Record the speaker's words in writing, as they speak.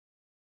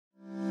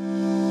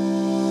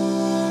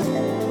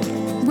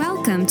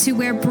Welcome to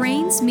Where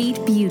Brains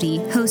Meet Beauty,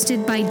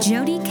 hosted by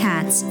Jody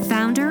Katz,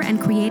 founder and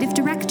creative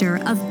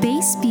director of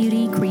Base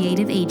Beauty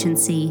Creative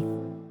Agency.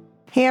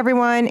 Hey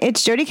everyone,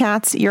 it's Jody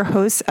Katz, your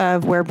host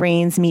of Where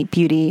Brains Meet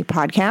Beauty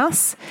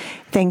podcast.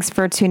 Thanks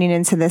for tuning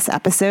into this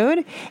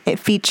episode. It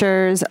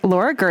features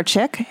Laura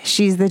Gerchik.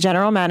 She's the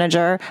general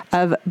manager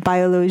of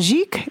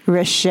Biologique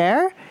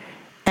Recherche,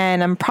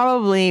 and I'm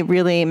probably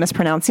really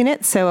mispronouncing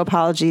it, so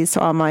apologies to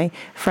all my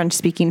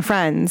French-speaking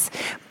friends.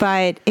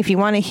 But if you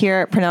want to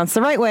hear it pronounced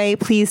the right way,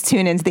 please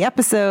tune into the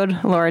episode.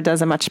 Laura does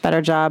a much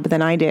better job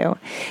than I do.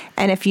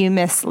 And if you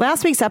missed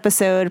last week's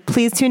episode,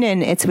 please tune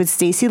in. It's with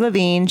Stacy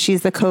Levine.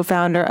 She's the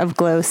co-founder of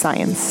Glow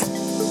Science.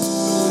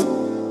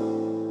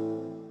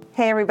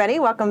 Hey everybody,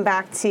 welcome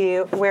back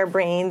to Where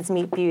Brains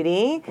Meet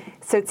Beauty.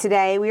 So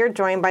today we are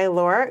joined by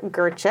Laura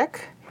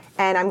Gerchik.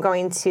 And I'm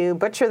going to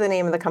butcher the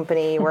name of the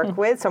company you work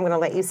with, so I'm going to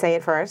let you say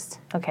it first.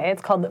 Okay,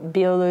 it's called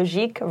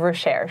Biologique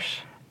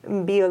Recherche.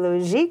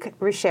 Biologique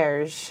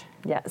Recherche.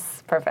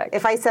 Yes, perfect.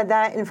 If I said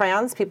that in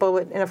France,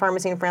 in a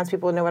pharmacy in France,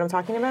 people would know what I'm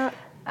talking about?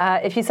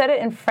 If you said it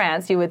in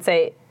France, you would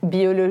say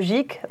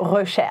Biologique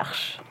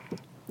Recherche.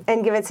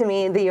 And give it to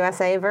me, the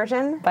USA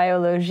version?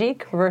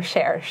 Biologique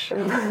Recherche.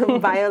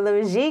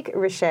 Biologique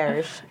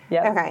Recherche.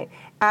 Yep. Okay.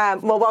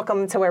 Well,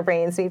 welcome to Where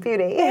Brains Meet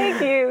Beauty.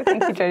 Thank you.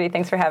 Thank you, Jody.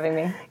 Thanks for having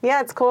me.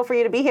 Yeah, it's cool for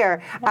you to be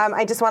here.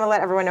 I just want to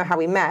let everyone know how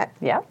we met.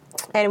 Yeah.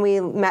 And we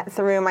met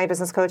through my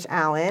business coach,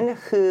 Alan,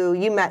 who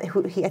you met, I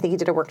think he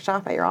did a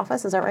workshop at your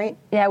office. Is that right?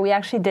 Yeah, we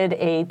actually did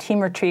a team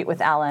retreat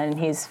with Alan.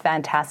 He's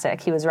fantastic.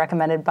 He was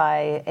recommended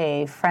by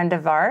a friend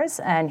of ours,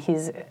 and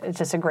he's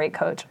just a great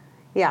coach.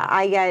 Yeah,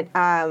 I get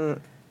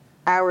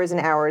hours and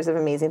hours of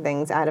amazing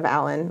things out of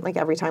Alan, like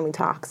every time we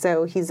talk.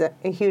 So he's a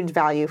huge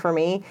value for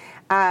me.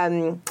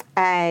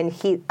 And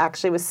he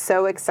actually was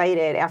so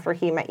excited after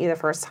he met you the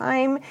first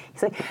time.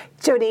 He's like,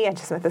 Jody, I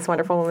just met this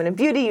wonderful woman of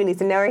beauty. You need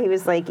to know her. He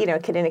was like, a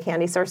kid in a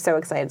candy store, so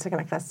excited to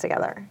connect us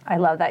together. I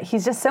love that.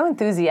 He's just so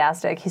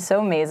enthusiastic. He's so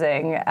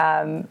amazing.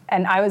 And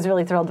I was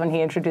really thrilled when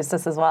he introduced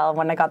us as well.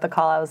 When I got the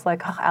call, I was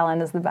like, oh,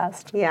 Alan is the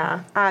best.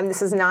 Yeah.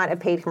 This is not a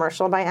paid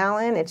commercial by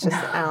Alan. It's just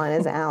Alan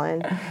is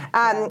Alan.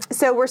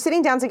 So we're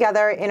sitting down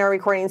together in our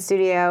recording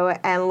studio,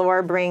 and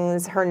Laura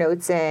brings her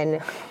notes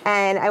in.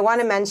 And I want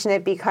to mention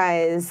it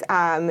because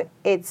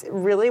it's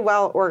really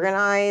well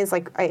organized.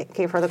 Like, I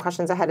gave her the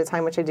questions ahead of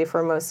time, which I do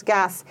for most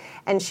guests,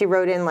 and she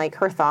wrote in like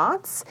her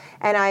thoughts.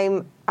 And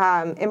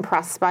I'm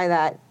impressed by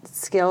that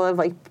skill of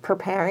like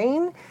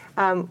preparing.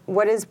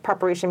 What does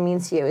preparation mean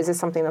to you? Is this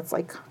something that's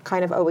like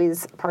kind of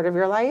always part of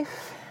your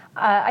life?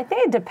 I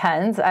think it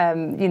depends.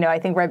 I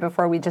think right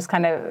before we just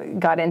kind of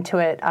got into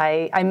it,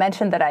 I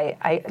mentioned that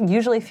I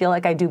usually feel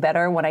like I do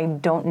better when I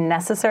don't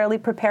necessarily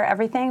prepare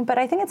everything, but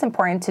I think it's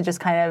important to just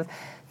kind of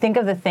think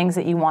of the things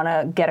that you want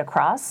to get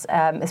across,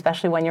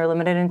 especially when you're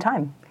limited in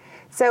time.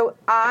 So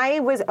I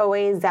was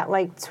always that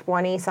like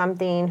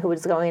 20-something who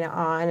was going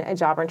on a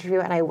job interview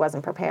and I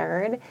wasn't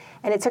prepared.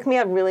 And it took me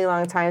a really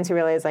long time to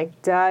realize,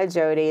 like, duh,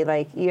 Jody,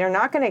 like, you're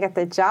not going to get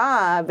the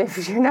job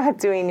if you're not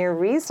doing your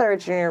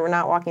research and you're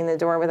not walking the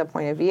door with a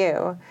point of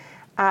view.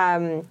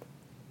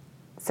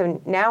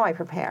 So now I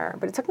prepare,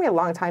 but it took me a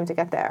long time to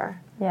get there.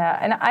 Yeah,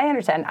 and I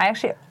understand. I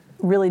actually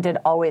really did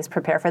always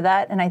prepare for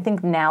that. And I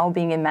think now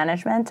being in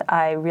management,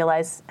 I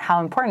realize how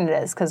important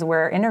it is because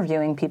we're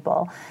interviewing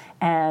people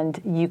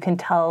and you can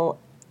tell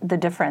the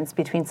difference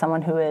between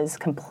someone who is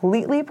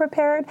completely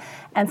prepared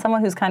and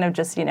someone who's kind of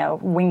just,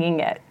 winging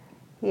it.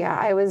 Yeah,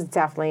 I was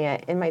definitely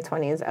in my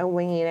 20s, a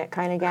winging it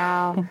kind of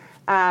gal.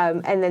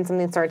 And then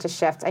something started to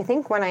shift. I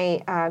think when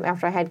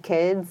after I had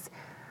kids,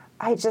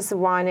 I just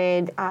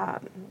wanted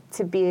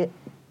to be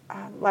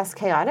less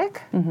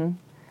chaotic. Mm-hmm.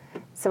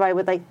 So I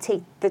would like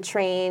take the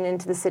train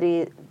into the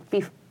city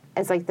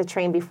as like the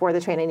train before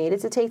the train I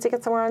needed to take to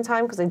get somewhere on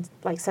time because I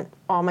like spent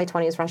all my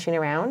 20s rushing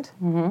around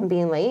and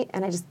being late,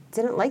 and I just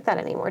didn't like that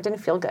anymore. It didn't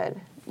feel good.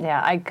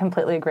 Yeah, I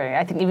completely agree.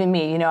 I think even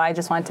me, I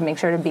just wanted to make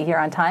sure to be here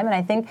on time, and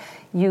I think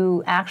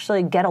you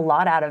actually get a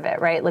lot out of it,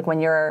 right? Like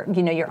when you're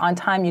on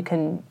time, you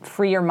can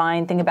free your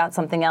mind, think about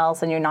something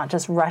else, and you're not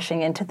just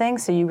rushing into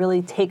things. So you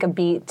really take a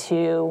beat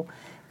to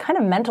kind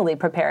of mentally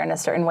prepare in a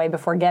certain way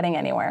before getting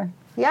anywhere.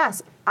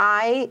 Yes,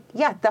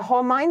 the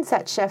whole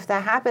mindset shift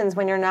that happens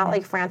when you're not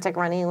like frantic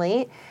running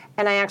late.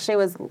 And I actually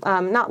was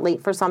not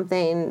late for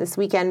something this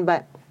weekend,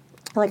 but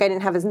like I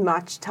didn't have as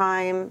much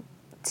time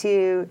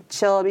to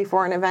chill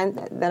before an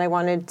event that I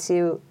wanted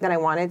to,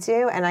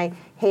 and I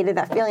hated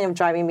that feeling of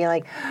driving and being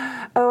like,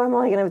 oh, I'm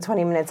only going to have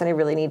 20 minutes and I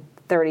really need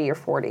 30 or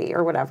 40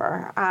 or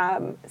whatever.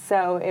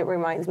 So it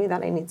reminds me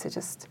that I need to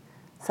just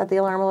set the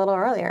alarm a little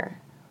earlier,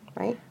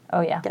 right?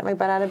 Oh, yeah. Get my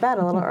butt out of bed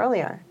a little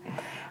earlier.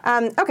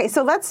 Okay,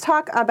 so let's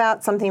talk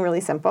about something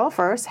really simple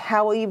first.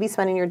 How will you be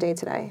spending your day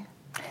today?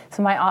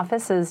 So my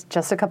office is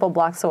just a couple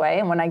blocks away,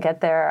 and when I get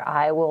there,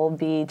 I will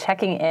be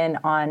checking in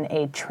on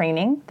a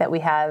training that we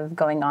have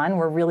going on.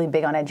 We're really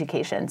big on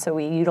education, so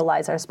we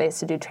utilize our space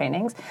to do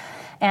trainings.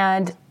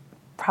 And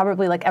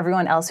probably like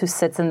everyone else who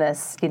sits in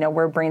this,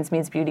 where Brains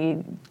Meets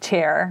Beauty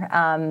chair,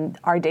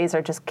 our days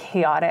are just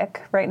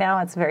chaotic right now.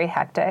 It's very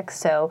hectic.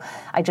 So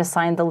I just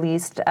signed the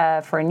lease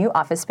for a new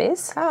office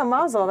space. Oh,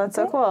 mazel. That's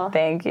so cool.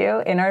 Thank you.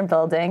 In our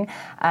building.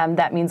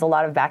 That means a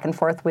lot of back and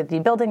forth with the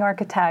building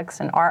architects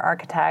and our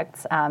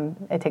architects.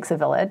 It takes a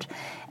village.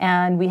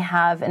 And we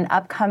have an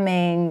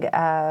upcoming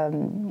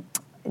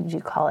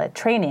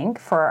training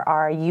for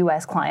our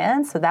U.S.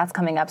 clients. So that's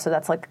coming up. So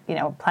that's like,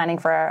 planning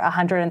for a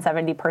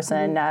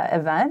 170-person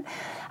event.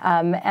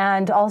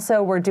 And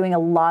also we're doing a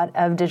lot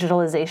of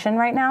digitalization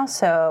right now.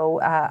 So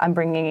I'm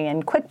bringing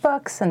in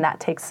QuickBooks, and that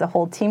takes a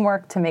whole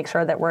teamwork to make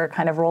sure that we're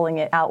kind of rolling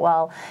it out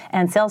well,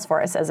 and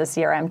Salesforce as a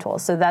CRM tool.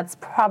 So that's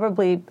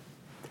probably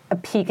a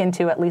peek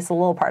into at least a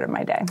little part of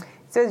my day.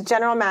 So as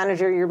general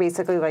manager, you're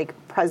basically like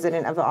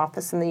president of the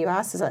office in the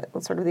U.S. Is that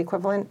sort of the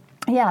equivalent?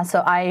 Yeah, so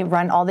I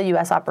run all the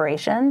U.S.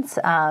 operations.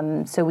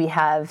 So we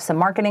have some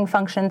marketing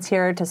functions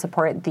here to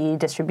support the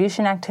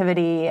distribution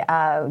activity.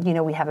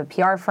 We have a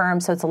PR firm,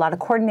 so it's a lot of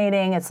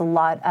coordinating. It's a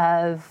lot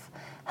of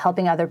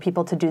helping other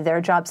people to do their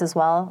jobs as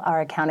well,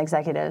 our account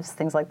executives,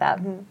 things like that.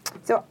 Mm-hmm.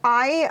 So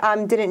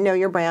I didn't know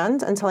your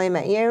brand until I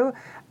met you.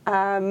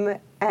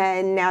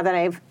 And now that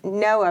I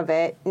know of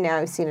it, now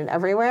I've seen it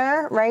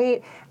everywhere,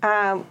 right?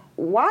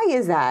 Why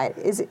is that?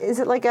 Is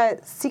it like a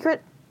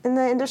secret in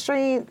the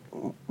industry?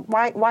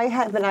 Why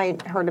haven't I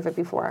heard of it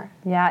before?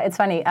 Yeah, it's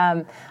funny.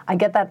 I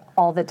get that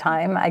all the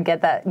time. I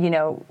get that,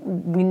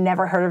 we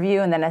never heard of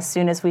you, and then as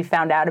soon as we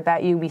found out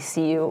about you, we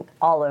see you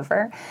all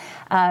over.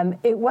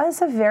 It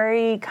was a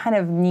very kind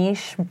of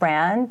niche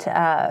brand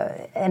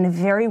and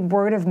very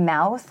word of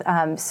mouth.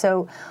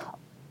 So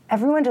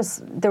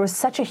there was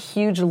such a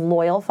huge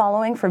loyal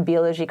following for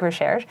Biologique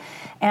Recherche.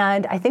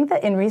 And I think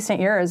that in recent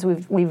years,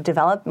 we've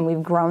developed and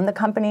we've grown the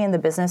company and the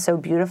business so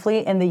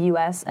beautifully in the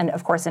U.S. and,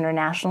 of course,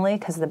 internationally,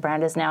 because the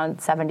brand is now in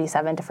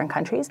 77 different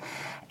countries.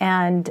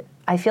 And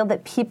I feel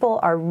that people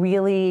are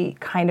really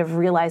kind of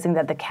realizing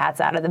that the cat's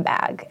out of the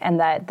bag, and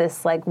that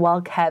this like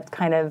well-kept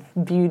kind of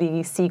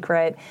beauty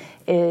secret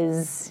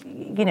is,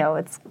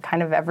 it's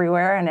kind of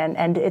everywhere,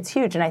 and it's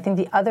huge. And I think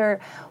the other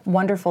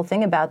wonderful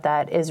thing about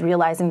that is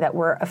realizing that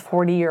we're a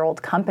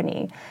 40-year-old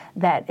company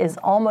that is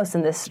almost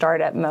in this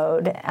startup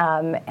mode,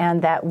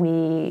 and that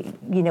we've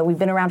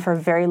been around for a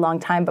very long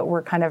time, but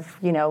we're kind of,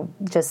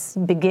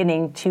 just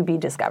beginning to be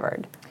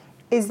discovered.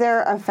 Is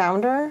there a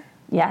founder?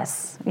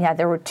 Yes. Yeah,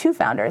 there were two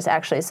founders,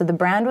 actually. So the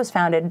brand was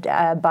founded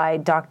by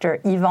Dr.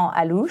 Yvan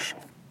Allouche,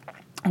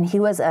 and he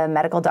was a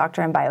medical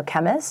doctor and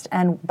biochemist,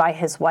 and by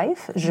his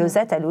wife,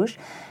 Josette Allouche,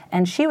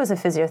 and she was a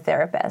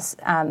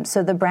physiotherapist.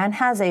 So the brand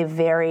has a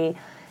very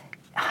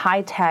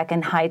high-tech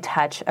and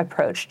high-touch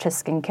approach to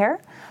skincare,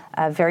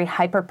 a very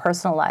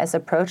hyper-personalized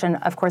approach, and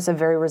of course a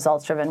very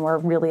results-driven. We're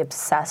really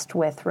obsessed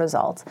with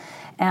results.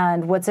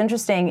 And what's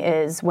interesting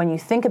is when you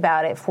think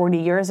about it, 40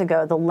 years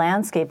ago, the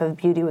landscape of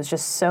beauty was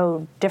just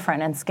so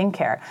different in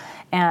skincare.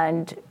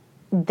 And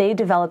they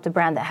developed a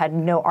brand that had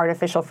no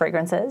artificial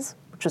fragrances,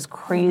 which was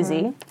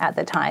crazy at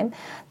the time,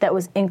 that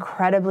was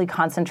incredibly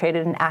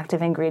concentrated in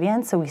active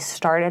ingredients. So we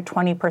start at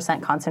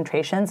 20%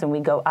 concentrations, and we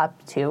go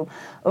up to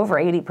over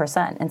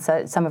 80%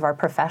 in some of our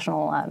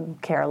professional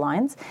care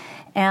lines.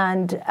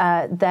 And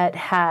that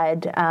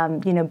had,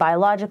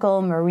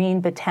 biological,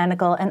 marine,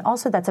 botanical, and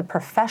also that's a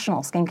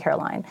professional skincare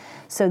line.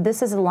 So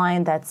this is a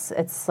line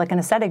it's like an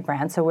aesthetic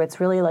brand, so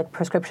it's really like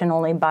prescription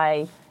only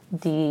by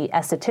the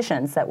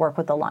estheticians that work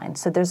with the line.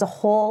 So there's a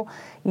whole,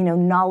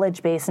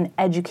 knowledge base and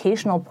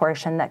educational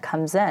portion that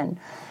comes in.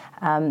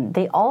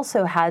 They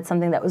also had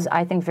something that was,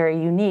 I think,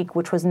 very unique,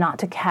 which was not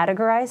to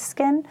categorize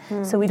skin.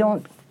 Mm-hmm. So we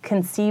don't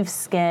conceive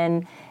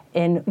skin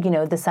in,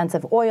 the sense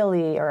of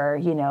oily or,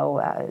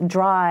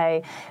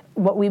 dry.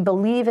 What we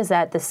believe is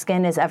that the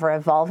skin is ever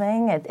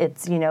evolving.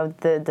 It's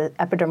the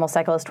epidermal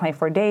cycle is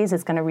 24 days.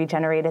 It's going to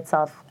regenerate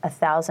itself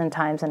 1,000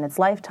 times in its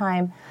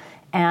lifetime.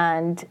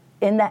 And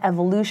in that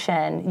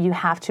evolution, you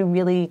have to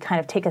really kind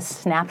of take a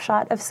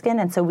snapshot of skin,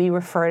 and so we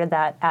refer to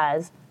that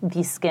as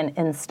the skin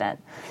instant.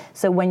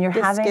 So when you're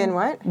having skin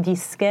what? The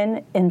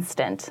skin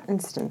instant.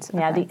 Instant.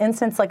 Yeah, okay. The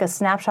instant's like a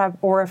snapshot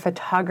or a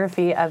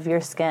photography of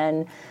your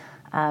skin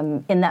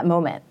in that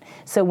moment.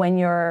 So when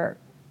you're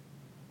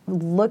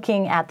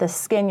looking at the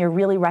skin, you're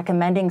really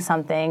recommending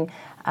something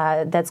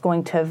that's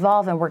going to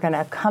evolve, and we're going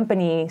to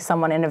accompany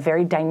someone in a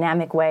very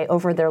dynamic way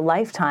over their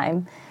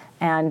lifetime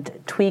and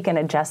tweak and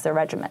adjust their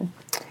regimen.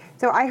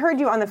 So I heard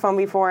you on the phone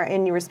before,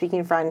 and you were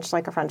speaking French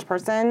like a French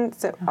person.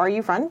 So are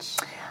you French?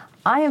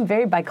 I am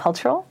very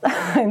bicultural,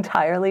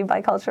 entirely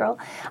bicultural.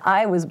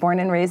 I was born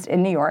and raised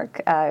in New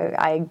York.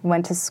 I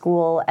went to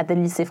school at the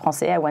Lycée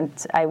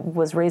Français. I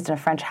was raised in a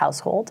French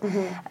household.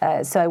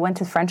 Mm-hmm. So I went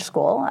to French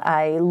school.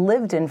 I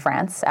lived in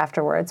France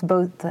afterwards,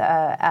 both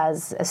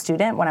as a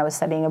student when I was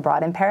studying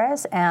abroad in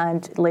Paris,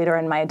 and later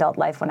in my adult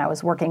life when I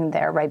was working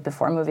there right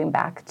before moving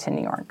back to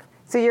New York.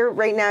 So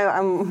right now,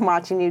 I'm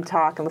watching you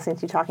talk and listening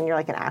to you talk, and you're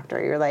like an actor.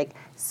 You're like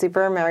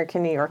super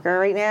American New Yorker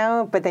right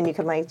now, but then you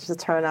can like just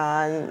turn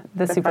on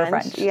the super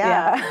French.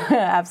 Yeah.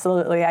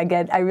 Absolutely.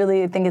 I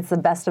really think it's the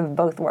best of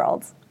both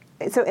worlds.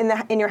 So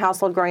in your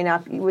household growing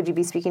up, would you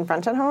be speaking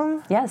French at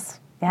home? Yes.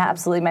 Yeah,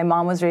 absolutely. My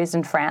mom was raised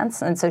in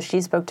France, and so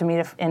she spoke to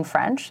me in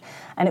French,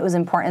 and it was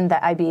important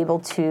that I be able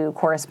to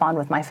correspond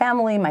with my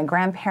family, my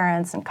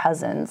grandparents, and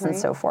cousins, and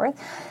so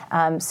forth.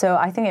 So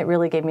I think it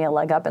really gave me a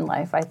leg up in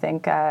life. I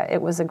think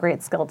it was a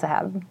great skill to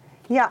have.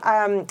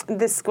 Yeah,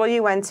 the school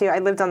you went to, I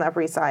lived on the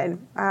Upper East Side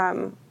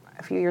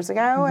a few years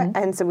ago,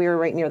 and so we were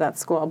right near that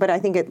school. But I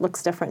think it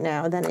looks different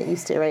now than it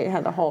used to, right? It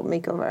had the whole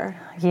makeover.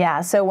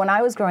 Yeah, so when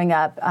I was growing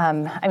up,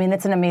 I mean,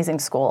 it's an amazing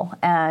school,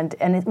 and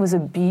it was a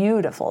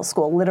beautiful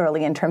school,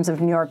 literally, in terms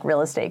of New York real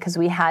estate, because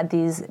we had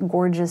these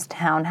gorgeous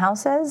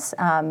townhouses,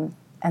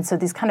 and so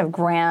these kind of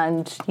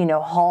grand,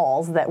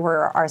 halls that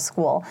were our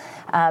school.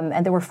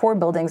 And there were 4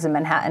 buildings in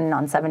Manhattan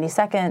on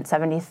 72nd,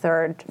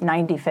 73rd,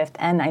 95th,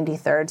 and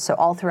 93rd, so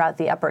all throughout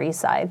the Upper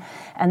East Side.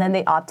 And then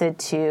they opted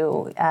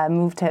to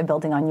move to a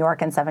building on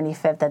York and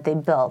 75th that they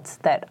built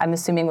that I'm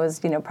assuming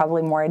was,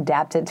 probably more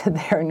adapted to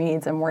their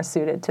needs and more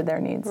suited to their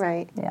needs.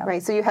 Right, yeah.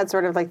 Right. So you had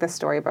sort of like the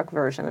storybook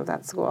version of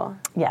that school.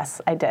 Yes,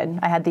 I did.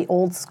 I had the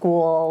old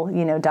school,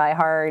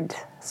 die-hard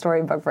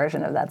storybook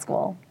version of that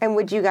school. And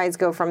would you guys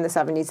go from the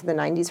 70s to the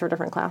 90s for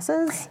different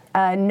classes?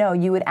 No,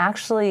 you would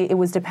actually, it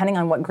was depending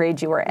on what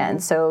grade you were in.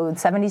 So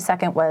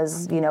 72nd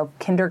was,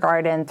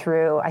 kindergarten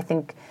through, I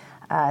think,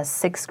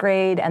 6th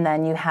grade, and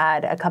then you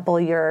had a couple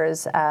of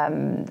years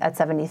at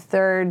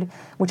 73rd,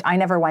 which I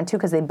never went to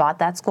because they bought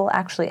that school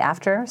actually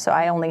after. So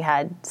I only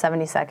had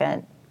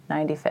 72nd,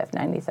 95th,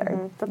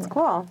 93rd. That's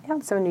cool. Yeah.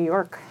 So New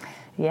York.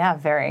 Yeah,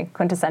 very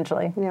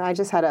quintessentially. I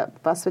just had a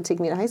bus would take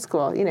me to high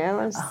school,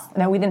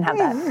 No, we didn't have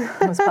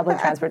that. It was public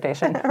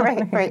transportation.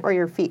 Right, or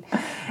your feet.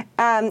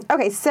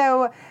 Okay,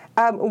 so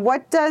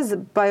what does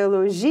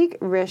biologique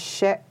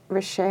recherche,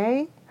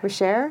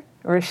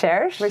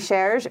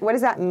 what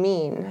does that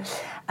mean?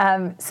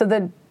 So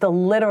the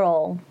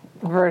literal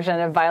version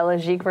of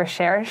biologique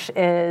recherche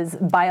is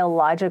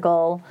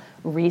biological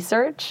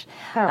research.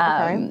 Oh,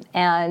 okay.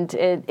 And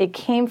it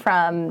came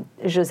from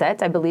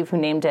Josette, I believe, who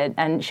named it,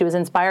 and she was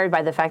inspired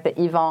by the fact that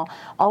Yvon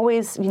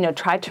always,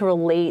 tried to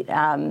relate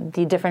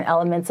the different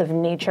elements of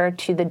nature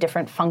to the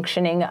different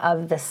functioning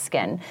of the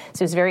skin. So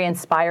he was very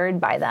inspired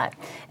by that.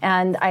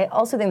 And I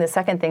also think the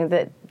second thing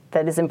that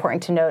is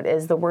important to note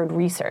is the word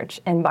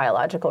research in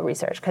biological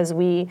research, because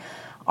we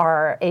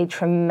are a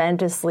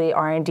tremendously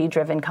R&D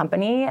driven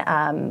company.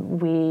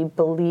 We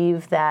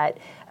believe that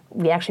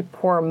we actually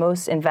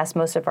invest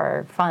most of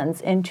our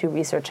funds into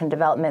research and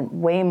development,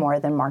 way more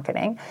than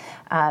marketing,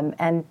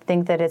 and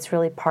think that it's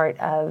really part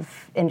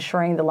of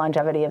ensuring the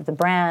longevity of the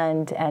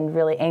brand and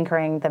really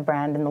anchoring the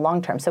brand in the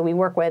long term. So we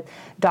work with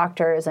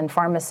doctors and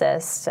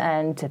pharmacists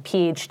and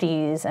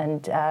PhDs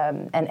and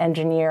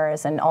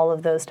engineers and all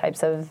of those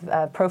types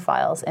of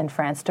profiles in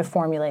France to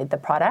formulate the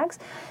products.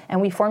 And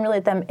we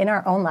formulate them in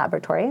our own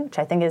laboratory, which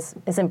I think is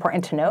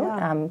important to note,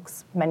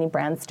 'cause many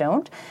brands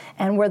don't.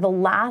 And we're the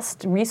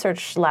last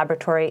research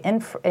laboratory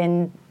in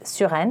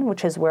Suresnes,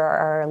 which is where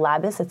our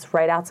lab is. It's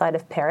right outside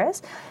of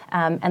Paris,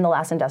 and the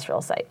last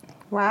industrial site.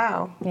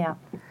 Wow. Yeah.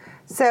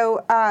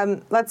 So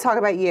let's talk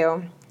about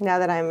you, now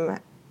that I'm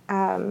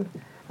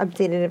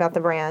updated about the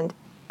brand.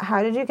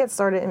 How did you get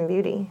started in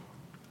beauty?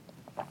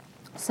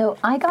 So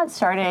I got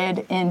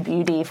started in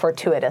beauty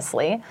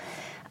fortuitously.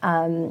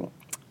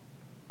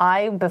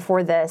 I,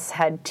 before this,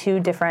 had 2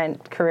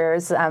 different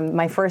careers.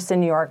 My first in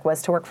New York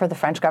was to work for the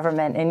French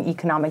government in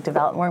economic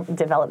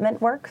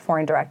development work,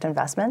 foreign direct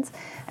investments.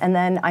 And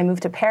then I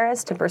moved to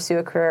Paris to pursue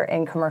a career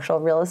in commercial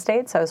real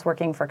estate. So I was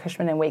working for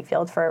Cushman &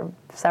 Wakefield for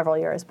several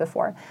years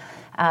before.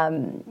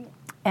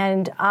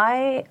 And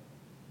I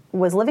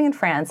was living in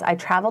France. I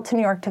traveled to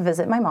New York to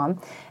visit my mom.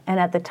 And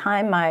at the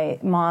time, my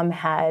mom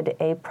had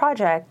a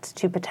project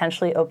to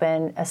potentially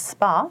open a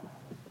spa,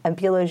 a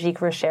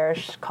biologique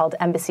recherche called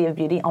Embassy of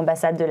Beauty,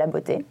 Ambassade de la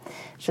Beauté,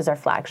 which is our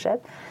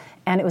flagship.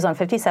 And it was on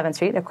 57th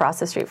Street,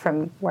 across the street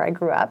from where I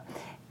grew up.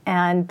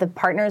 And the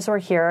partners were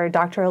here.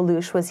 Dr.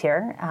 Alouche was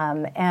here.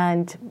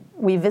 And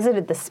we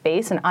visited the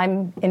space, and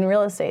I'm in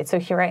real estate, so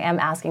here I am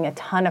asking a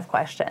ton of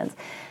questions.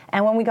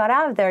 And when we got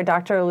out of there,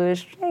 Dr.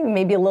 Alouche,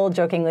 maybe a little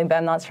jokingly, but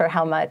I'm not sure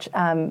how much,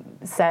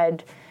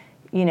 said,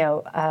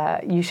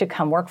 you should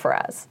come work for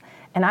us.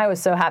 And I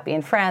was so happy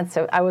in France,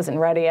 so I wasn't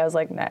ready. I was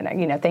like, no,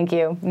 thank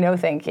you. No,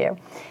 thank you.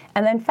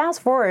 And then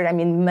fast forward,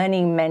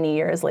 many, many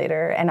years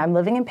later, and I'm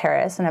living in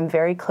Paris, and I'm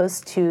very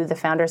close to the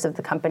founders of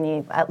the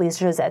company, at least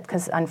Josette,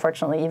 because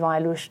unfortunately,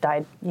 Yvon Alouche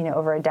died,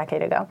 over a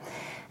decade ago.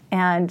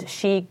 And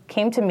she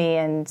came to me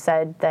and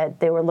said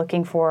that they were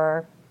looking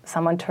for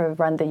someone to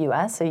run the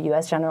U.S., a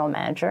U.S. general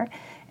manager,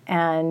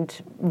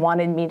 and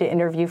wanted me to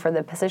interview for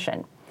the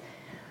position.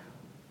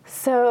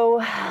 So,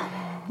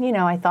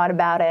 I thought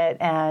about it,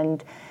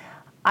 and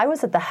I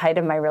was at the height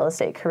of my real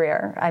estate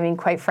career.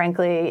 Quite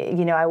frankly,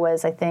 I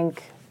was, I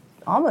think,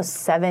 almost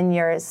 7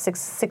 years,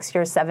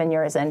 7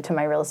 years into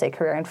my real estate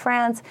career in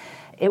France.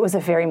 It was a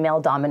very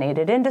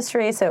male-dominated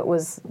industry, so it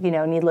was,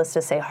 needless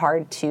to say,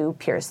 hard to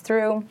pierce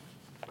through.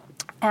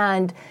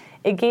 And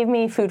it gave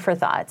me food for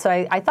thought. So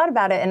I thought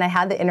about it, and I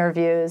had the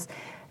interviews.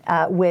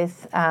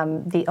 with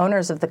the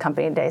owners of the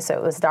company today. So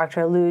it was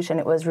Dr. Alouche and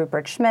it was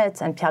Rupert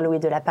Schmidt and Pierre-Louis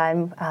de la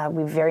Palme.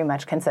 We very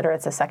much consider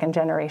it's a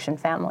second-generation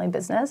family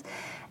business.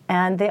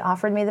 And they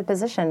offered me the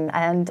position,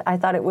 and I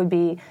thought it would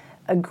be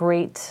a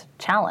great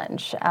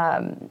challenge.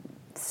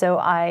 So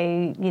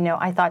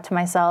I thought to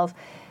myself,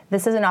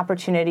 this is an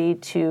opportunity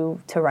to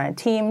run a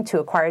team, to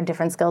acquire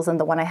different skills than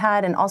the one I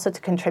had, and also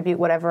to contribute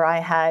whatever I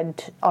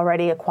had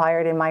already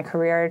acquired in my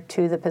career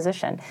to the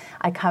position.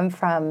 I come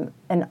from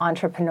an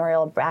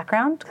entrepreneurial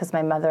background because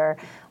my mother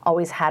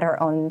always had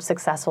her own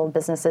successful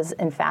businesses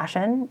in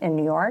fashion in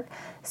New York.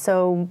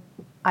 So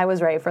I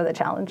was ready for the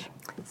challenge.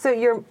 So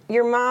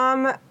your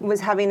mom was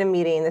having a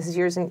meeting, this is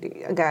years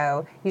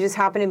ago. You just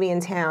happened to be in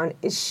town.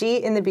 Is she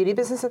in the beauty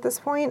business at this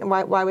point?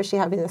 Why was she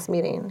having this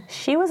meeting?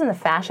 She was in the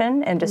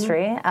fashion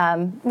industry,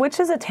 which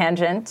is a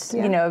tangent,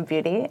 of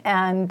beauty.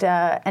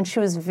 And she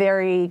was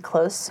very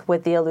close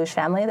with the Alouche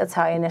family. That's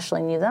how I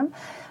initially knew them.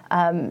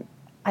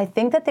 I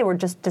think that they were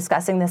just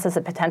discussing this as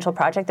a potential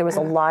project. There was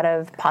a lot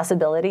of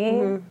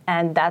possibility,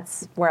 and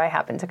that's where I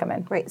happened to come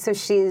in. Right, so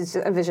she's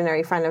a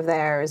visionary friend of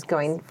theirs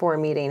going for a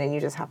meeting, and you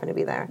just happen to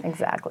be there.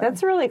 Exactly.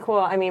 That's really cool.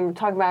 I mean,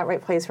 talk about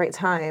right place, right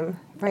time,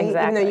 right?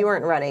 Exactly. Even though you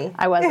weren't ready.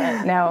 I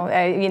wasn't, no.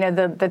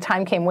 The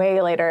time came way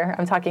later.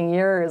 I'm talking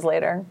years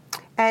later.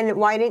 And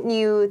why didn't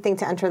you think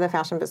to enter the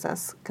fashion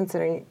business,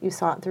 considering you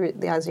saw it through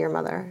the eyes of your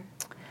mother?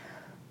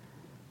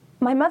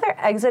 My mother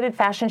exited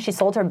fashion. She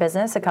sold her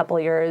business a couple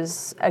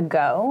years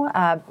ago,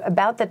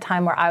 about the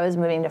time where I was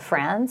moving to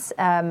France.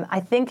 I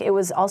think it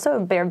was also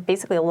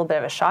basically a little bit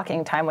of a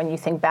shocking time when you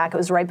think back. It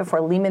was right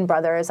before Lehman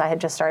Brothers. I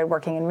had just started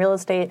working in real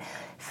estate.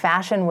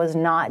 Fashion was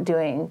not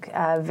doing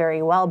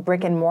very well.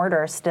 Brick and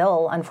mortar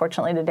still,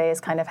 unfortunately, today is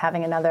kind of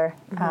having another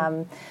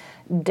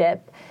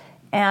dip.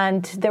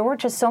 And there were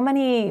just so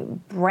many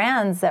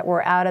brands that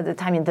were out at the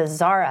time, I mean, the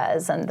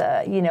Zaras and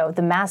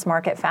the mass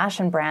market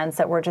fashion brands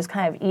that were just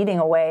kind of eating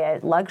away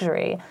at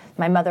luxury.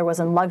 My mother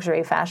was in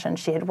luxury fashion.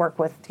 She had worked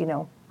with,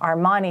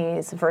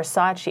 Armani's,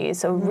 Versace,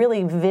 so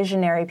really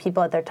visionary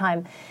people at their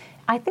time.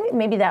 I think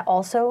maybe that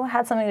also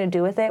had something to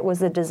do with it, was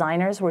the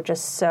designers were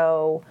just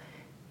so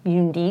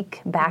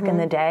unique back in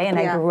the day, and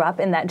I grew up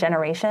in that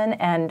generation,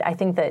 and I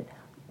think that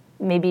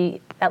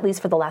maybe, at least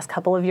for the last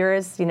couple of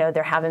years,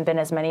 there haven't been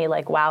as many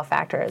wow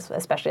factors,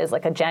 especially as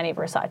a Gianni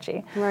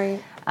Versace.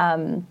 Right.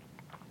 And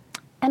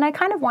I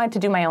kind of wanted to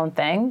do my own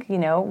thing,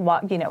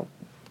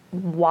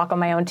 walk on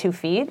my own 2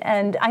 feet.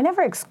 And I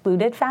never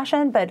excluded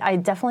fashion, but I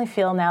definitely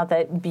feel now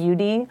that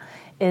beauty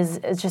is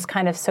just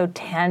kind of so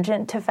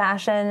tangent to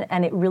fashion,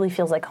 and it really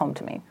feels like home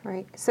to me.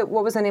 Right. So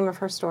what was the name of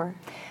her store?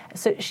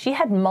 So she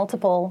had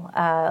multiple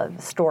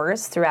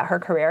stores throughout her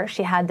career.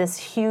 She had this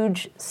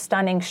huge,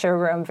 stunning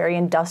showroom, very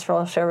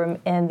industrial showroom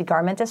in the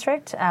Garment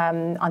District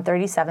on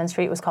 37th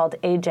Street. It was called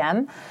A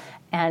Gem,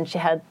 and she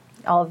had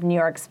all of New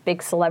York's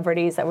big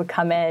celebrities that would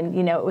come in.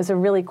 It was a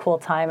really cool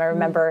time. I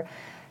remember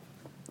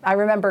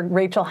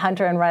Rachel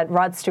Hunter and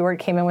Rod Stewart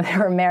came in when they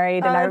were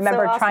married, and I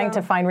remember trying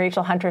to find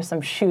Rachel Hunter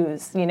some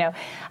shoes,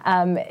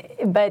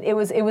 But it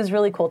was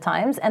really cool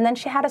times. And then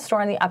she had a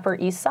store on the Upper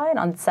East Side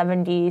on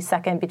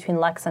 72nd between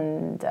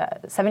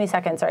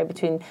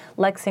between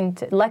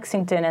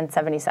Lexington and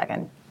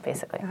 72nd,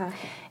 basically.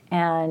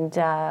 And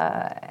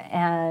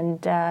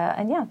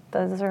yeah,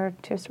 those are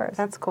 2 stores.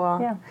 That's cool.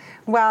 Yeah.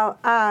 Well,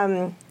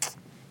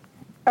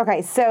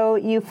 okay, so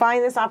you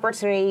find this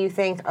opportunity, you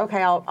think,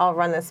 okay, I'll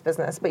run this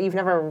business, but you've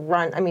never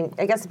run,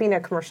 I guess being a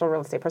commercial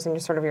real estate person, you're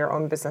sort of your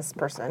own business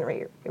person,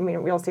 right?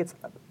 Real estate's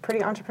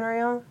pretty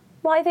entrepreneurial?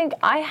 Well, I think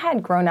I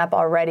had grown up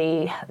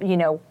already,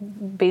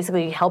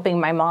 basically helping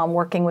my mom,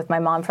 working with my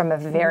mom from a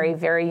very,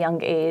 very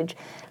young age.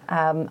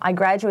 I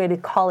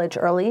graduated college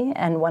early,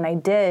 and when I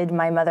did,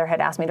 my mother had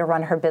asked me to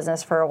run her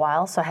business for a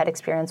while, so I had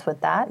experience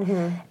with that.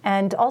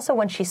 And also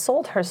when she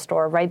sold her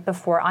store right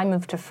before I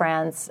moved to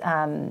France,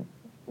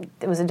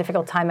 it was a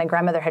difficult time. My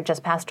grandmother had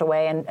just passed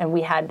away, and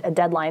we had a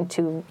deadline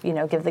to,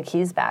 give the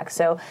keys back.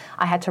 So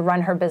I had to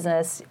run her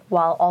business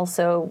while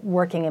also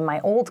working in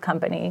my old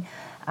company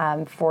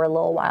for a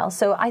little while.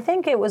 So I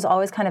think it was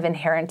always kind of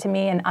inherent to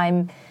me, and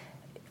I'm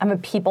a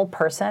people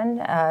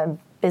person.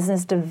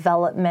 Business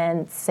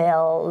development,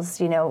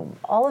 sales,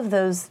 all of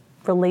those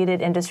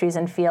related industries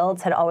and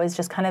fields had always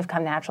just kind of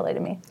come naturally to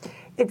me.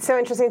 It's so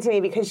interesting to me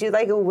because you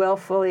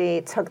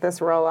willfully took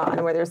this role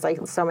on where there's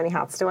so many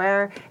hats to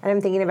wear. And I'm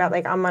thinking about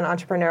I'm an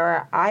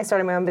entrepreneur. I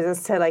started my own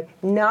business to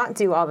not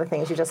do all the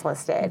things you just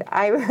listed.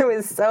 I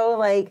was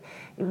so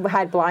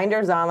had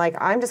blinders on,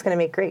 I'm just going to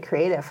make great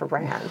creative for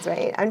brands,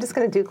 right? I'm just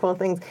going to do cool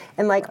things.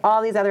 And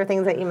all these other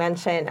things that you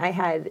mentioned, I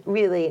had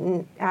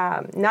really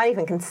not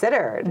even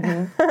considered,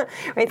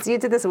 right? So you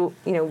did this,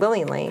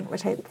 willingly,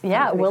 which I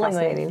find willingly.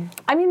 fascinating.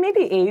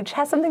 Maybe age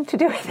has something to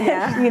do with it.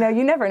 Yeah.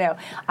 You never know.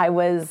 I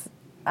was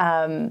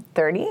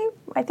 30,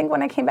 I think,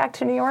 when I came back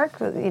to New York.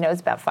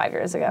 It's about 5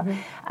 years ago.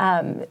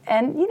 And,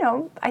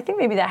 I think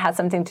maybe that has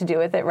something to do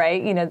with it,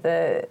 right?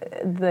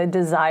 The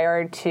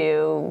desire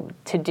to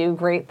do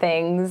great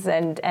things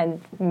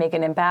and make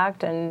an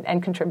impact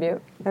and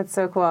contribute. That's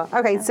so cool.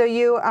 Okay, so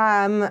you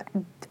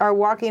are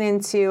walking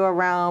into a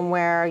realm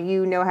where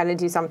you know how to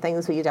do some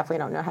things, but you definitely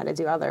don't know how to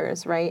do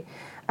others, right?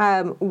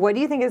 What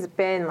do you think has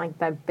been like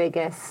the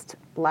biggest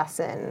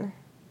lesson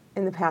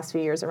in the past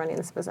few years of running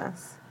this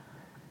business?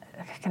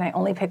 Can I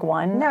only pick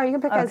one? No, you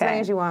can pick as many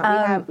as you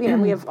want.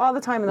 We have all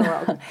the time in the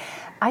world.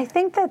 I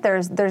think that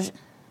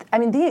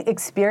the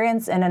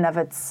experience in and of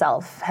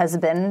itself has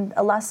been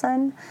a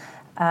lesson.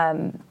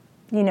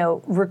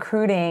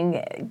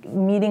 Recruiting,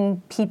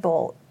 meeting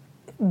people,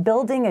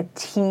 building a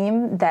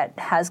team that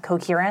has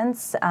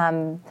coherence,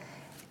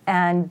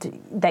 and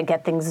that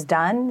get things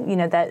done.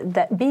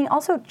 That being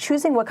also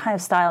choosing what kind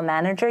of style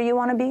manager you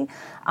want to be.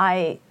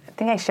 I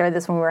think I shared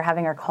this when we were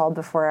having our call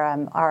before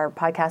our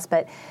podcast,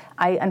 but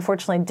I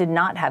unfortunately did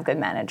not have good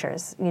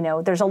managers.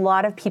 There's a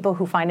lot of people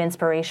who find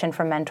inspiration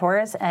from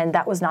mentors, and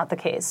that was not the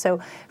case. So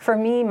for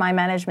me, my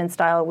management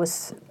style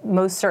was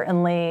most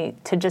certainly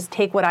to just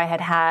take what I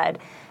had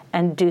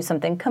and do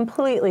something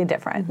completely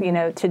different,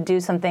 to do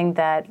something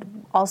that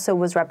also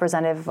was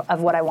representative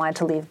of what I wanted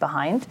to leave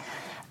behind.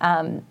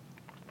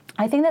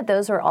 I think that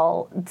those are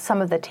all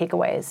some of the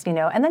takeaways,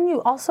 and then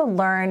you also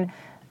learn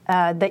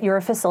that you're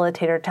a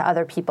facilitator to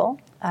other people.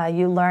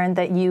 You learn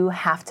that you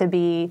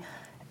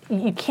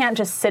can't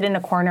just sit in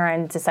a corner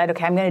and decide,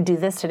 okay, I'm going to do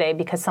this today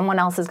because someone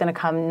else is going to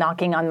come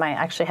knocking on I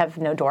actually have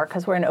no door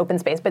because we're in open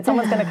space, but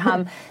someone's going to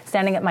come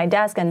standing at my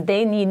desk and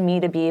they need me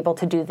to be able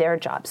to do their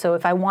job. So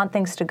if I want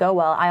things to go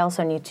well, I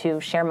also need to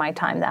share my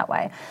time that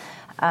way.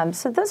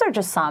 So those are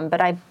just some,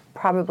 but I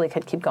probably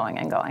could keep going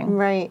and going.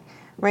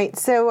 Right.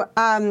 So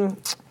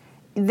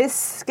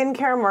this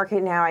skincare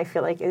market now I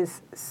feel like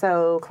is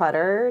so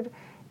cluttered.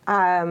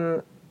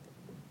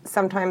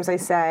 Sometimes I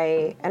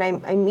say, and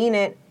I mean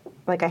it,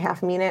 like I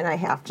half mean it and I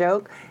half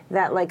joke,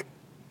 that like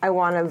I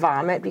want to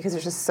vomit because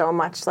there's just so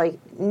much like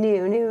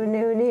new, right?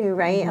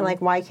 Mm-hmm. And like,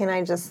 why can't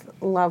I just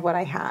love what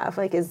I have?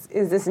 Like, is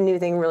this new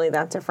thing really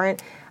that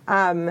different?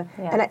 And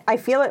I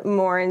feel it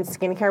more in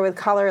skincare with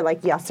color. Like,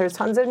 yes, there's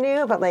tons of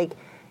new, but like,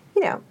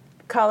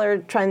 color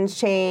trends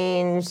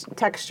change,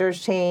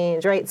 textures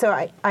change, right? So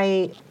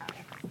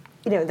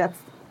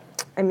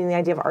the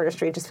idea of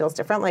artistry just feels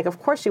different. Like, of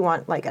course you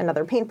want like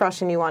another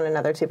paintbrush and you want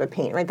another tube of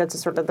paint, right? That's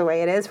just sort of the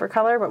way it is for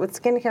color. But with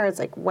skincare, it's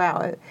like,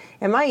 wow,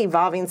 am I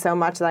evolving so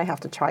much that I have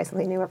to try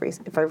something new every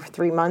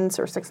 3 months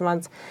or 6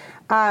 months?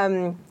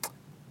 How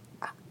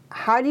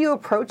do you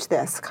approach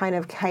this kind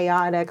of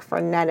chaotic,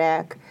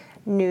 frenetic,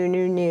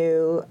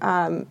 new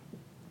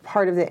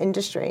part of the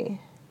industry?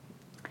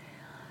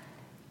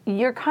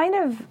 You're kind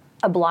of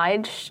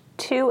obliged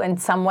to in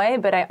some way,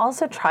 but I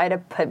also try to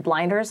put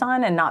blinders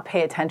on and not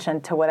pay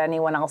attention to what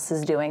anyone else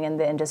is doing in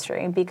the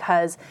industry,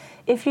 because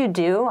if you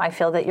do, I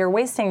feel that you're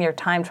wasting your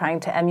time trying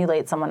to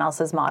emulate someone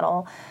else's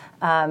model,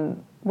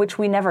 which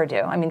we never do.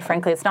 I mean,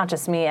 frankly, it's not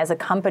just me. As a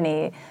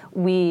company,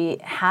 we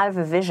have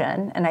a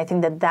vision, and I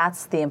think that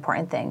that's the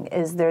important thing,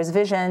 is there's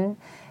vision,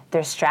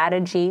 there's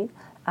strategy.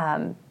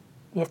 You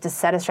have to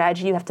set a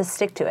strategy, you have to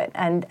stick to it.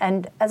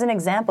 And as an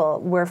example,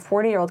 we're a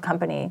 40-year-old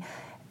company.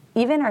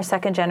 Even our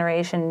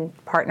second-generation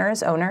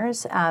partners,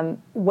 owners,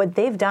 what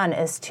they've done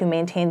is to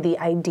maintain the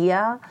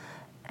idea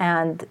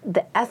and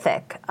the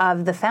ethic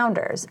of the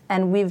founders.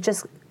 And we've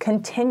just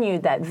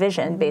continued that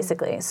vision,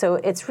 basically. So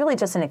it's really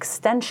just an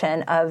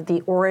extension of the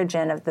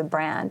origin of the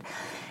brand.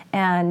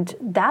 And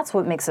that's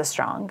what makes us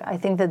strong. I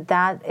think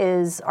that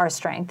is our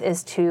strength,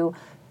 is to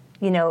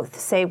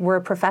say we're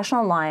a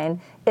professional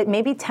line. It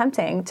may be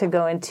tempting to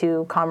go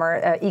into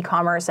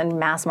e-commerce and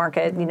mass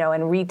market,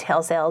 and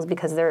retail sales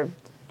because they're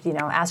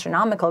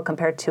astronomical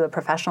compared to a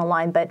professional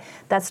line, but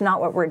that's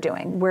not what we're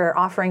doing. We're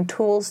offering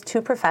tools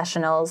to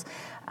professionals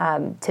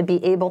to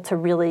be able to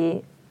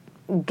really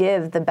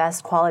give the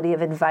best quality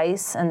of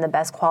advice and the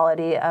best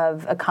quality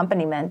of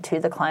accompaniment to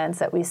the clients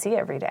that we see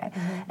every day.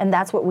 Mm-hmm. And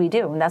that's what we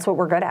do, and that's what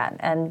we're good at,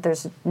 and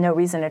there's no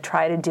reason to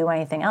try to do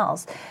anything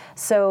else.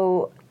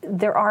 So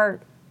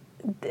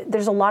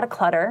there's a lot of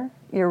clutter,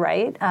 you're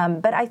right,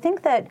 but I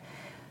think that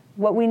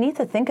what we need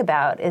to think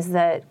about is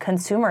that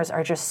consumers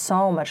are just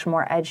so much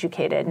more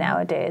educated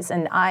nowadays.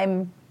 And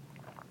I'm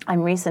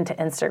recent to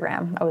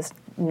Instagram. I was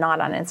not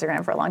on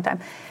Instagram for a long time.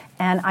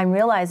 And I'm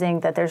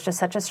realizing that there's just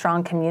such a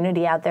strong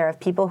community out there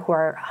of people who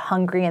are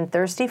hungry and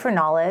thirsty for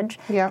knowledge,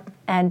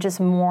 and just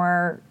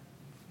more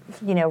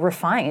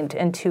refined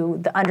into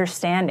the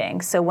understanding.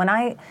 So when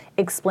I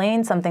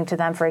explain something to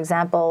them, for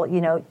example,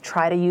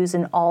 try to use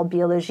an all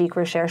biologique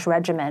recherche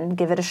regimen,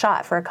 give it a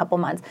shot for a couple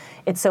months.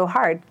 It's so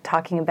hard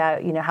talking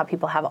about, how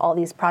people have all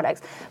these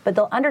products, but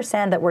they'll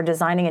understand that we're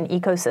designing an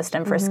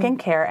ecosystem for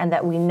skincare and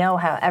that we know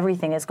how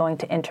everything is going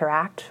to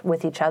interact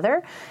with each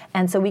other.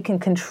 And so we can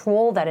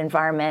control that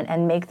environment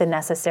and make the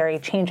necessary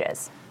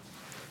changes.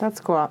 That's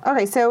cool.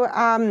 Okay.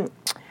 So,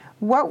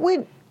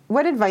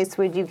 what advice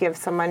would you give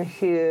someone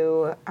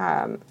who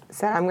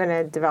said, I'm going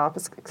to develop a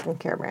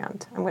skincare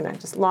brand? I'm going to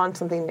just launch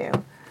something new?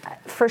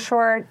 For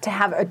sure, to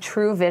have a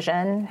true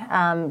vision,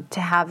 to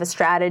have a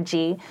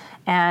strategy,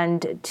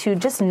 and to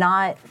just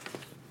not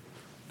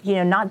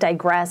not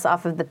digress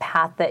off of the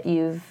path that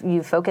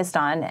you've focused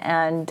on,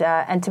 and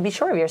to be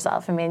sure of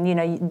yourself. I mean,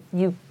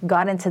 you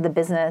got into the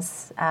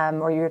business,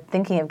 or you're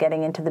thinking of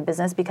getting into the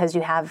business because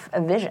you have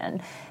a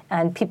vision,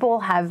 and people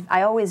have.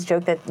 I always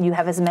joke that you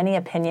have as many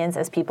opinions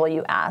as people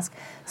you ask.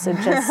 So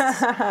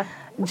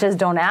just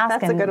don't ask.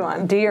 That's a good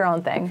one. Do your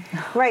own thing.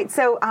 Right.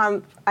 So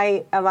a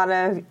lot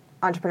of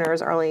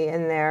entrepreneurs early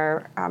in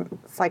their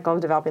cycle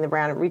of developing the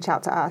brand reach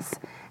out to us.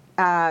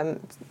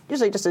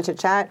 Usually just a chit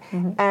chat,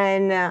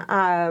 and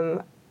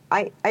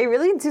I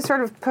really do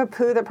sort of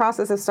poo-poo the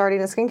process of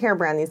starting a skincare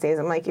brand these days.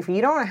 I'm like, if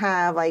you don't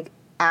have like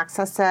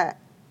access to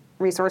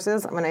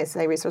resources, when I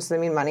say resources, I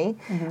mean money.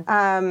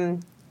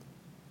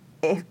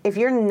 If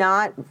you're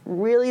not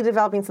really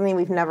developing something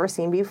we've never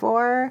seen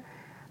before,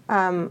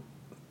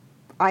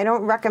 I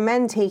don't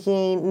recommend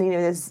taking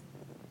this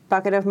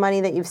bucket of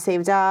money that you've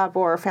saved up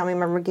or a family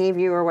member gave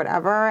you or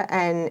whatever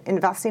and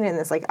investing in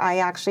this. Like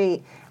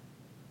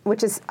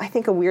which is, I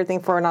think, a weird thing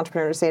for an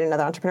entrepreneur to say to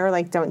another entrepreneur,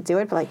 like, don't do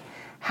it. But, like,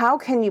 how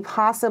can you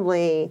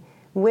possibly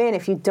win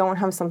if you don't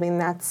have something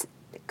that's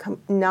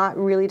not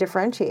really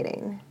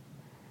differentiating?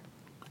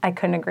 I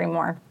couldn't agree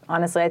more.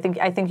 Honestly, I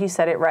think you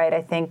said it right.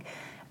 I think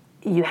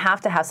you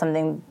have to have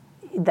something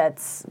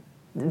that's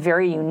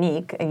very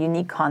unique, a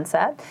unique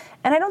concept.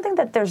 And I don't think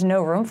that there's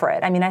no room for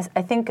it. I mean, I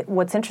think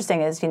what's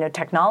interesting is,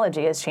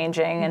 technology is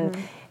changing. And,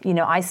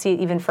 I see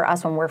it even for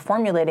us when we're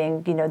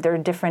formulating, there are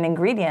different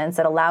ingredients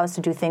that allow us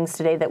to do things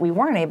today that we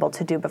weren't able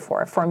to do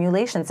before,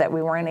 formulations that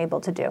we weren't able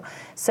to do.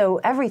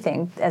 So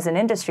everything as an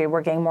industry,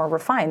 we're getting more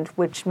refined,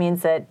 which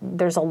means that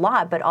there's a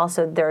lot, but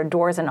also there are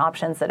doors and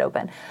options that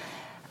open.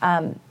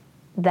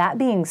 That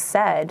being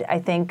said, I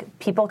think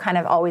people kind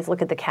of always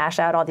look at the cash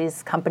out, all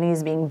these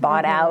companies being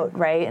bought out,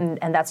 right?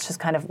 And that's just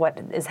kind of what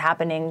is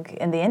happening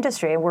in the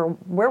industry.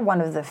 We're one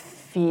of the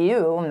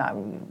few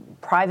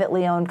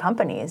privately owned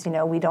companies.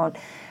 We don't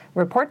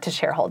report to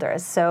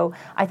shareholders. So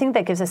I think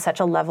that gives us such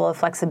a level of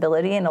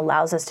flexibility and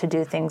allows us to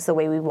do things the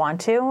way we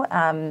want to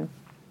and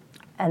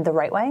the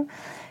right way.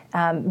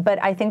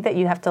 But I think that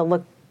you have to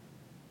look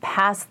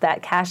past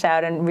that cash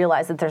out and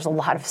realize that there's a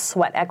lot of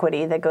sweat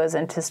equity that goes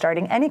into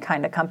starting any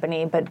kind of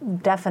company,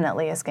 but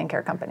definitely a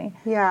skincare company.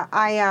 Yeah,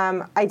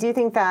 I do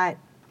think that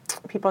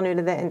people new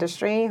to the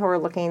industry who are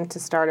looking to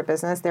start a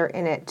business, they're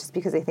in it just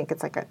because they think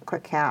it's like a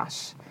quick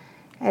cash.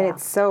 And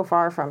it's so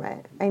far from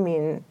it. I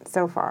mean,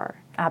 so far.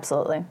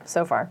 Absolutely,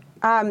 so far.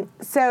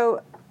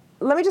 So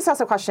let me just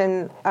ask a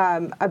question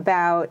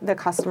about the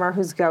customer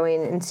who's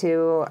going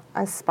into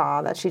a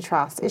spa that she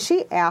trusts. Is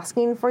she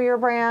asking for your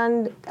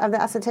brand of the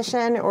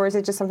esthetician, or is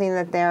it just something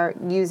that they're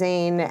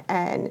using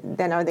and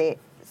then are they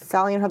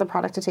selling her the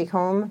product to take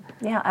home?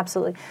 Yeah,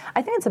 absolutely.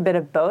 I think it's a bit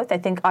of both. I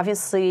think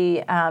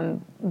obviously,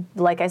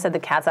 like I said, the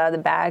cat's out of the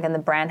bag and the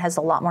brand has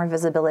a lot more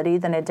visibility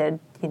than it did,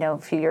 a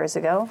few years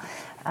ago.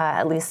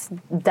 At least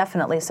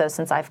definitely so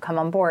since I've come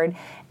on board.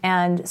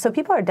 And so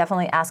people are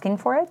definitely asking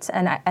for it.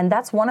 And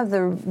that's one of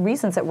the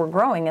reasons that we're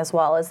growing as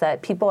well, is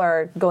that people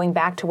are going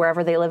back to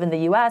wherever they live in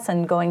the U.S.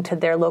 and going to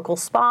their local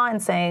spa and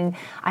saying,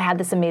 I had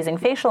this amazing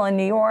facial in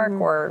New York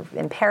or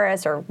in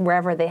Paris or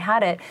wherever they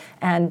had it,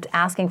 and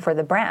asking for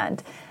the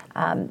brand.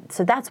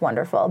 So that's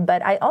wonderful.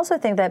 But I also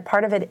think that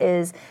part of it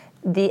is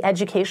the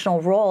educational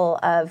role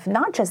of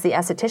not just the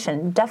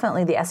esthetician,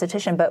 definitely the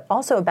esthetician, but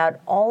also about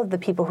all of the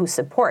people who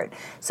support.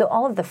 So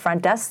all of the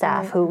front desk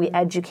staff who we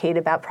educate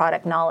about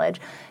product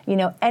knowledge,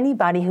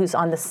 anybody who's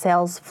on the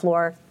sales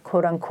floor,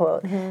 quote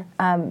unquote,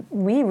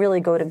 we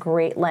really go to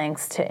great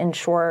lengths to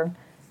ensure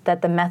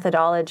that the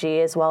methodology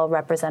is well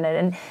represented.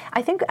 And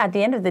I think at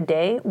the end of the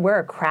day, we're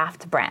a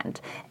craft brand,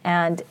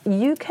 and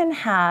you can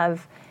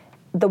have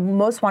the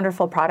most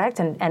wonderful product,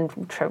 and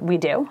we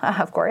do,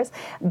 of course,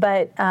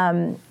 but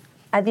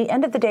at the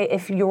end of the day,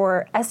 if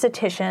your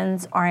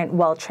estheticians aren't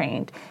well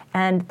trained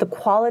and the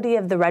quality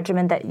of the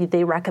regimen that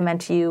they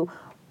recommend to you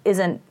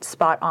isn't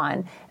spot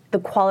on, the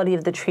quality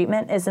of the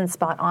treatment isn't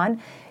spot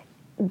on,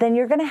 then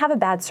you're going to have a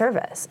bad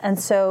service. And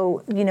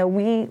so,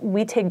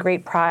 we take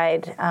great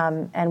pride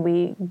and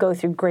we go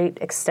through great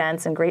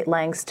extents and great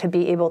lengths to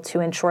be able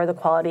to ensure the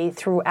quality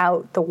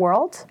throughout the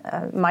world.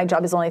 My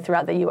job is only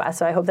throughout the U.S.,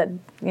 so I hope that,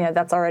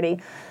 that's already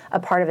a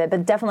part of it,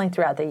 but definitely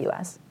throughout the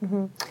U.S.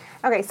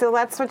 Okay, so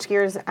let's switch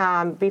gears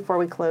before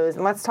we close,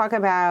 and let's talk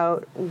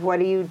about what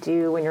do you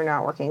do when you're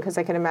not working? Because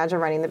I can imagine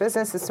running the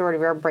business is sort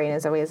of your brain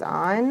is always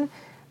on.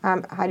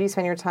 How do you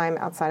spend your time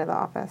outside of the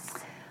office?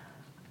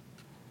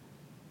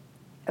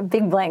 A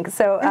big blank.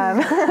 So,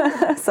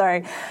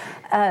 sorry.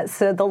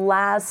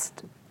 So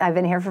I've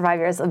been here for 5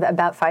 years,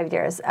 about 5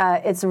 years.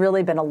 It's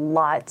really been a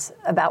lot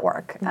about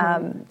work.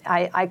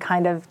 I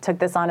kind of took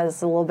this on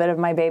as a little bit of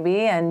my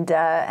baby, and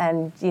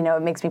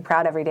it makes me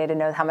proud every day to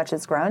know how much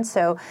it's grown.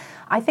 So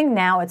I think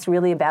now it's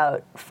really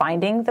about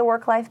finding the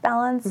work-life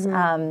balance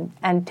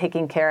and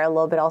taking care a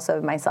little bit also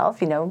of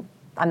myself.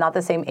 I'm not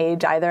the same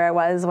age either I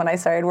was when I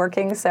started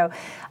working. So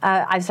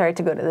I've started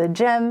to go to the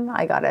gym.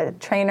 I got a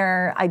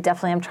trainer. I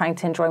definitely am trying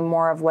to enjoy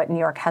more of what New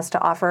York has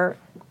to offer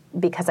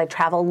because I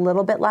travel a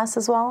little bit less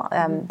as well.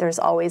 There's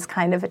always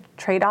kind of a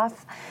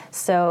trade-off.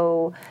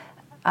 So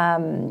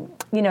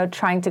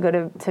trying to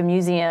go to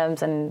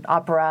museums and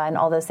opera and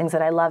all those things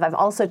that I love, I've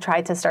also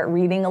tried to start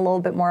reading a little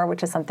bit more,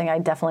 which is something I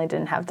definitely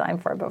didn't have time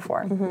for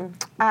before.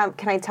 Mm-hmm.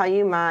 Can I tell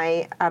you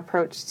my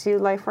approach to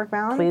life-work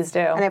balance? Please do.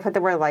 And I put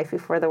the word life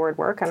before the word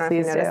work. I don't know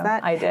if you noticed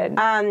that. I did.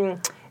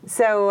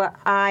 So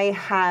I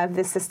have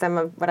this system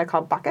of what I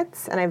call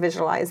buckets, and I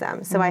visualize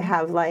them. So I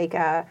have like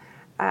a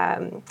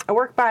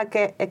work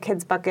bucket, a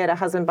kids bucket, a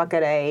husband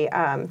bucket,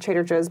 a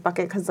Trader Joe's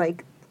bucket, because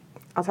like,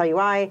 I'll tell you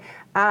why.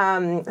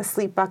 A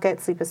sleep bucket.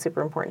 Sleep is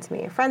super important to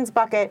me. A friends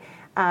bucket,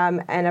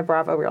 and a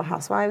Bravo Real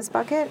Housewives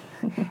bucket.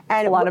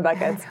 And a lot of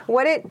buckets.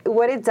 What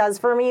it does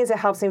for me is it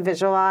helps me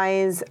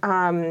visualize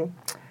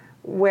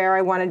where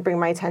I want to bring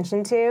my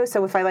attention to.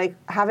 So if I like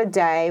have a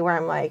day where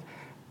I'm like,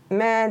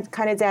 meh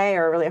kind of day,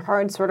 or a really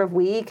hard sort of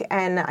week,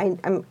 and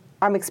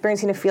I'm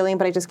experiencing a feeling,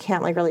 but I just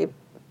can't like really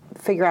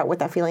figure out what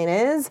that feeling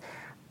is,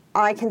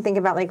 I can think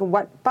about like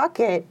what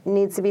bucket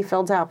needs to be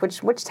filled up,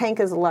 which tank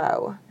is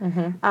low.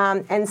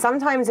 Mm-hmm. And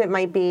sometimes it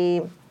might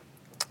be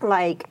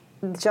like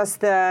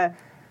just the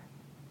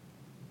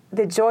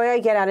joy I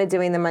get out of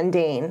doing the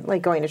mundane,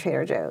 like going to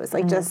Trader Joe's,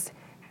 like just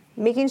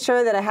making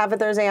sure that I have a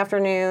Thursday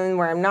afternoon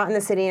where I'm not in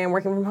the city and I'm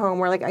working from home,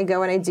 where like I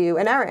go and I do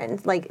an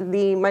errand. Like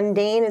the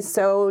mundane is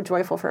so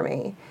joyful for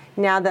me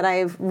now that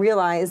I've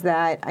realized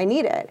that I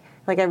need it.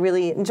 Like I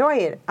really enjoy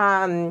it.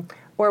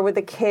 Or with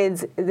the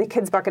kids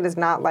bucket is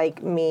not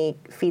like me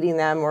feeding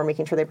them or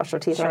making sure they brush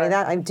their teeth or any of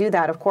that. I do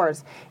that, of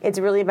course. It's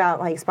really about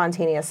like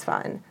spontaneous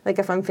fun. Like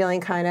if I'm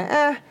feeling kind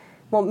of,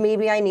 well,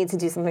 maybe I need to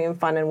do something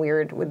fun and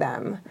weird with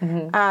them.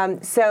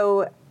 Mm-hmm.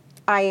 So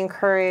I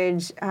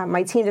encourage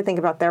my team to think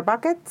about their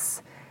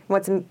buckets,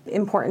 what's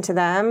important to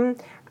them,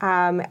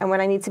 and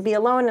when I need to be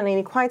alone and I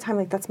need quiet time,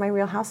 like that's my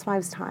Real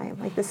Housewives time.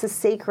 Like this is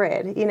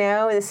sacred,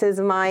 This is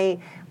my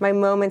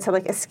moment to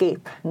like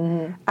escape.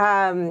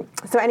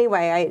 Mm-hmm. So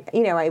anyway,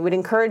 I would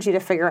encourage you to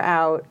figure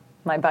out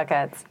my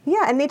buckets.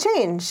 Yeah, and they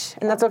change,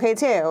 and that's okay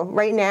too.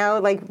 Right now,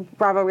 like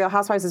Bravo Real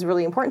Housewives is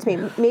really important to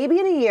me. Maybe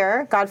in a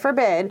year, God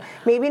forbid,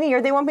 maybe in a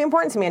year they won't be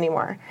important to me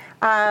anymore.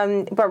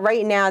 But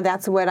right now,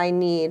 that's what I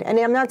need, and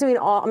I'm not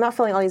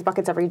filling all these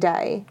buckets every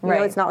day.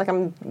 It's not like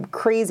I'm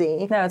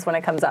crazy. No, it's when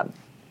it comes up.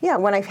 Yeah,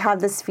 when I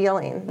have this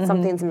feeling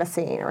something's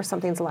missing or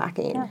something's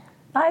lacking. Yeah.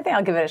 I think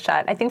I'll give it a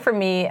shot. I think for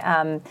me,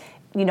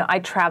 I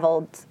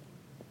traveled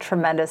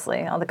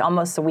tremendously on like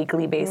almost a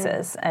weekly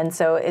basis, and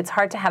so it's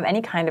hard to have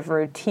any kind of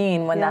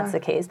routine when that's the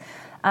case.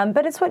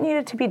 But it's what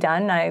needed to be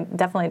done. I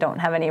definitely don't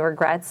have any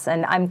regrets,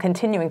 and I'm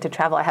continuing to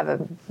travel. I have a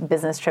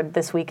business trip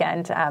this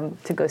weekend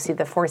to go see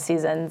the Four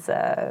Seasons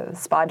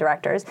spa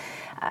directors,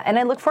 and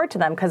I look forward to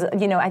them because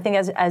I think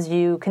as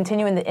you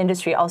continue in the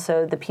industry,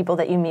 also the people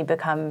that you meet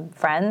become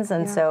friends,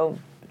 and so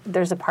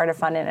there's a part of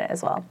fun in it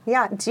as well.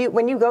 Yeah.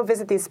 When you go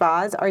visit these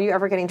spas, are you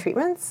ever getting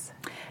treatments?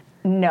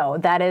 No,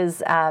 that is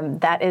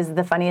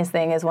the funniest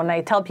thing is when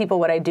I tell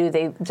people what I do,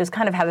 they just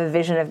kind of have a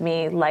vision of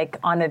me like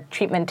on a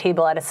treatment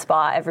table at a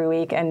spa every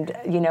week and,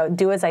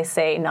 do as I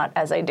say, not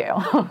as I do.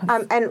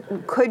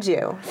 And could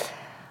you?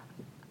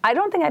 I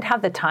don't think I'd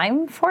have the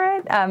time for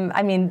it.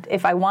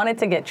 If I wanted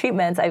to get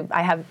treatments,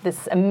 I have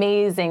this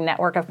amazing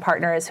network of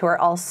partners who are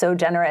all so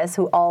generous,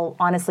 who all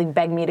honestly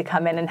beg me to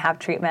come in and have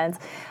treatments.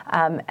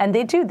 And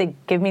they do. They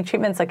give me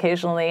treatments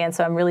occasionally, and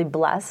so I'm really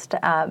blessed.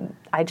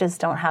 I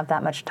just don't have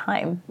that much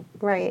time.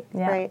 Right,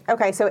 right.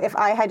 Okay, so if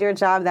I had your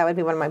job, that would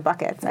be one of my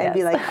buckets. I'd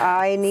be like,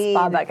 I need...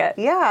 Spa bucket.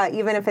 Yeah,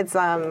 even if it's,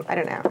 I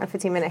don't know, a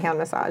 15-minute hand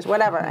massage,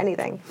 whatever,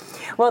 anything.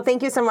 Well,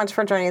 thank you so much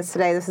for joining us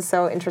today. This is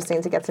so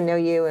interesting to get to know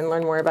you and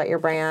learn more about your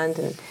brand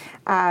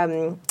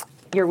and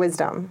your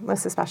wisdom,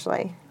 most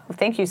especially.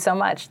 Thank you so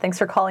much. Thanks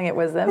for calling it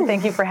wisdom.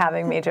 Thank you for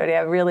having me, Jody.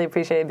 I really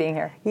appreciated being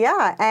here.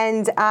 Yeah,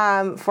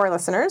 and for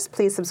listeners,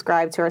 please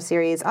subscribe to our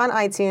series on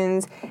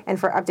iTunes. And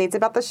for updates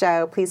about the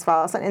show, please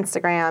follow us on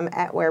Instagram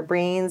at Where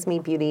Brains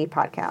Meet Beauty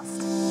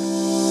Podcast.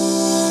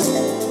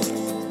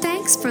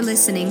 Thanks for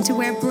listening to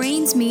Where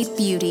Brains Meet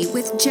Beauty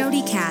with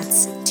Jody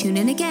Katz. Tune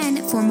in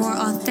again for more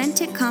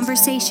authentic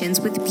conversations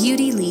with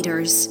beauty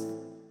leaders.